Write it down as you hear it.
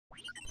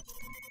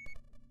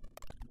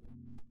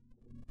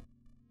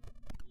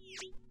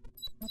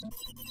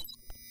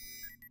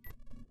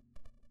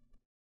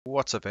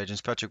What's up,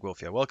 agents? Patrick Wolf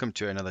here. Welcome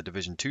to another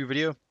Division 2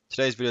 video.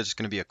 Today's video is just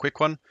going to be a quick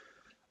one.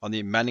 On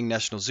the Manning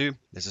National Zoo,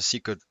 there's a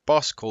secret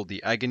boss called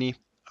the Agony.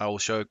 I will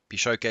be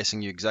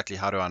showcasing you exactly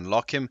how to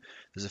unlock him.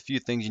 There's a few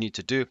things you need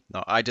to do.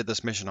 Now, I did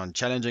this mission on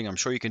challenging. I'm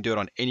sure you can do it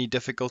on any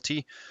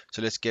difficulty.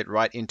 So let's get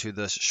right into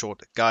this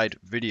short guide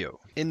video.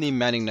 In the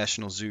Manning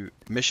National Zoo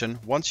mission,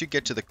 once you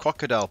get to the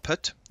crocodile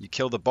pit, you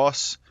kill the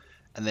boss,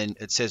 and then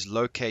it says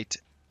locate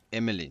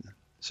Emmeline.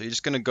 So you're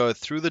just going to go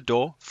through the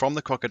door from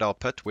the crocodile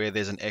pit where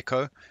there's an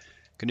echo.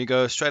 Can you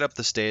go straight up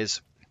the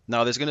stairs?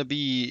 Now there's going to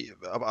be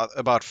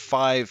about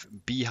 5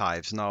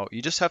 beehives. Now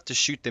you just have to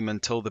shoot them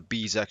until the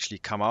bees actually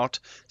come out.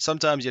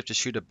 Sometimes you have to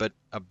shoot a bit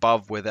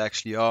above where they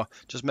actually are.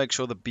 Just make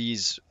sure the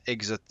bees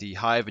exit the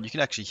hive and you can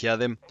actually hear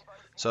them.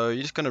 So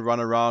you're just going to run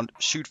around,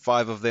 shoot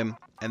 5 of them,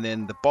 and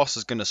then the boss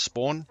is going to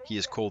spawn. He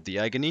is called the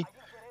Agony.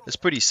 It's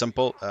pretty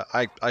simple.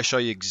 I show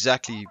you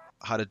exactly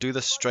how to do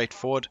this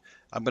straightforward.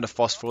 I'm going to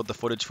fast forward the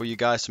footage for you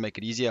guys to make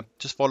it easier.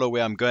 Just follow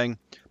where I'm going.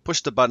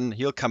 Push the button.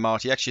 He'll come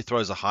out. He actually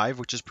throws a hive,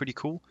 which is pretty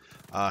cool.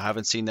 I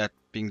haven't seen that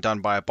being done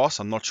by a boss.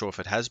 I'm not sure if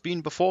it has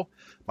been before.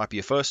 Might be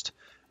a first.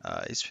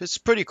 It's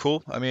pretty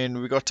cool. I mean,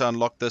 we got to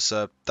unlock this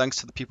thanks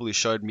to the people who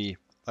showed me,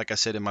 like I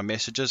said in my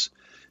messages,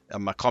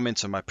 my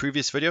comments on my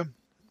previous video.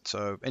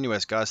 So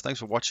anyways, guys, thanks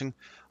for watching.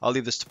 I'll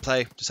leave this to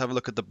play. Just have a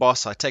look at the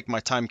boss. I take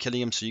my time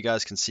killing him so you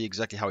guys can see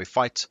exactly how he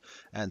fights.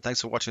 And thanks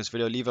for watching this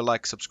video. Leave a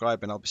like,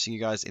 subscribe, and I'll be seeing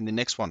you guys in the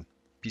next one.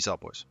 Peace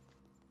out, boys.